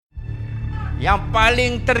yang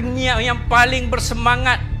paling terngiang, yang paling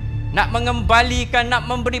bersemangat nak mengembalikan, nak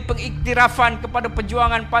memberi pengiktirafan kepada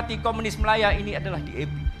perjuangan Parti Komunis Malaya ini adalah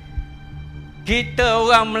DAP. Kita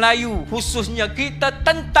orang Melayu, khususnya kita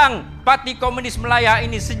tentang Parti Komunis Malaya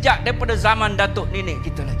ini sejak daripada zaman datuk nenek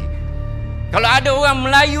kita lagi. Kalau ada orang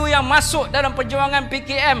Melayu yang masuk dalam perjuangan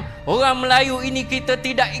PKM, orang Melayu ini kita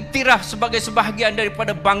tidak iktiraf sebagai sebahagian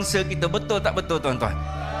daripada bangsa kita. Betul tak betul, tuan-tuan?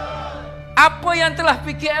 Apa yang telah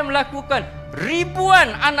PKM lakukan?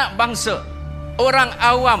 Ribuan anak bangsa, orang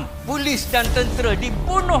awam, polis dan tentera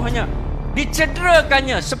dibunuhnya,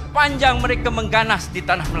 dicederakannya sepanjang mereka mengganas di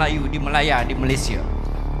tanah Melayu, di Malaya, di Malaysia.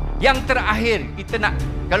 Yang terakhir, kita nak,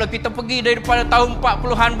 kalau kita pergi daripada tahun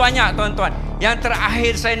 40-an banyak, tuan-tuan. Yang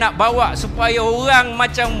terakhir saya nak bawa supaya orang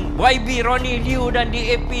macam YB, Ronnie Liu dan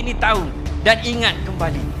DAP ini tahu dan ingat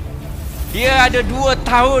kembali. Dia ada 2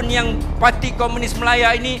 tahun yang Parti Komunis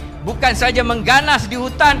Malaya ini bukan saja mengganas di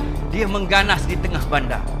hutan, dia mengganas di tengah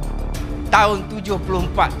bandar. Tahun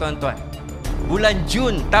 74, tuan-tuan. Bulan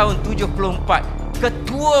Jun tahun 74,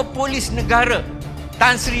 Ketua Polis Negara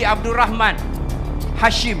Tan Sri Abdul Rahman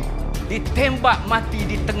Hashim ditembak mati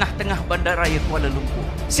di tengah-tengah bandaraya Kuala Lumpur.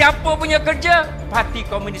 Siapa punya kerja? Parti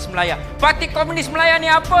Komunis Malaya. Parti Komunis Malaya ni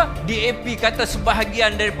apa? DAP kata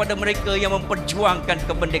sebahagian daripada mereka yang memperjuangkan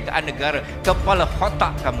kemerdekaan negara. Kepala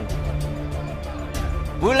otak kamu.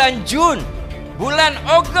 Bulan Jun, bulan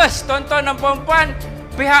Ogos, tuan-tuan dan puan-puan,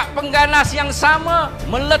 pihak pengganas yang sama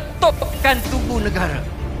meletupkan Tugu Negara.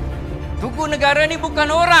 Tugu Negara ni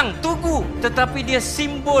bukan orang, tugu, tetapi dia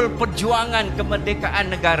simbol perjuangan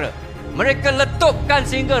kemerdekaan negara. Mereka letupkan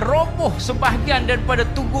sehingga roboh sebahagian daripada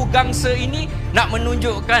tugu gangsa ini, nak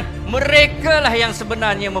menunjukkan mereka lah yang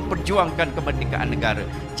sebenarnya memperjuangkan kemerdekaan negara.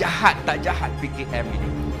 Jahat tak jahat PKM ini?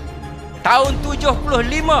 Tahun 75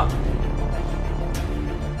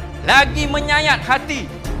 lagi menyayat hati.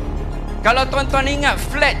 Kalau tuan-tuan ingat,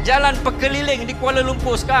 flat jalan perkeliling di Kuala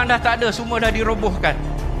Lumpur sekarang dah tak ada, semua dah dirobohkan.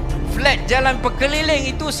 Flat jalan perkeliling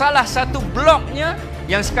itu salah satu bloknya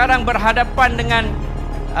yang sekarang berhadapan dengan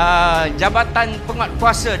Jabatan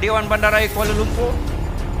Penguatkuasa Dewan Bandaraya Kuala Lumpur.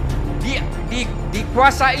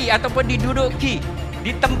 Dikuasai ataupun diduduki,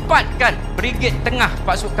 ditempatkan Brigade Tengah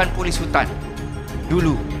Pasukan Polis Hutan.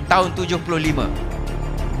 Dulu, tahun 75.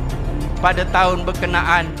 Pada tahun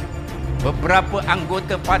berkenaan, beberapa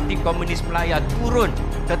anggota Parti Komunis Malaya turun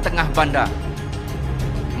ke tengah bandar.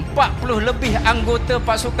 40 lebih anggota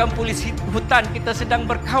pasukan polis hutan kita sedang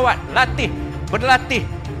berkawat, berlatih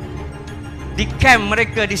di kamp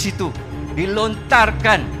mereka di situ.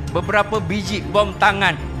 Dilontarkan beberapa biji bom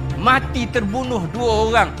tangan. Mati terbunuh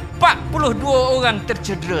 2 orang, 42 orang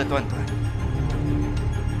tercedera, tuan-tuan.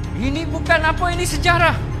 Ini bukan apa, ini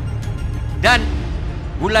sejarah. Dan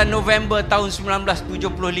bulan November tahun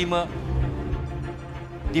 1975,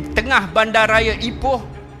 di tengah bandaraya Ipoh,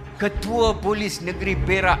 Ketua Polis Negeri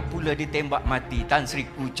Perak pula ditembak mati, Tan Sri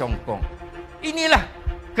Ku Chong Kong. Inilah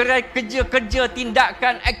kerja-kerja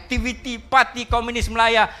tindakan aktiviti Parti Komunis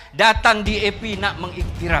Malaya. Datang DAP nak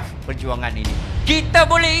mengiktiraf perjuangan ini. Kita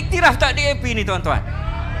boleh iktiraf tak DAP ni, tuan-tuan?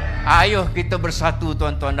 Ayuh kita bersatu,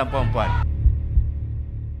 tuan-tuan dan puan-puan.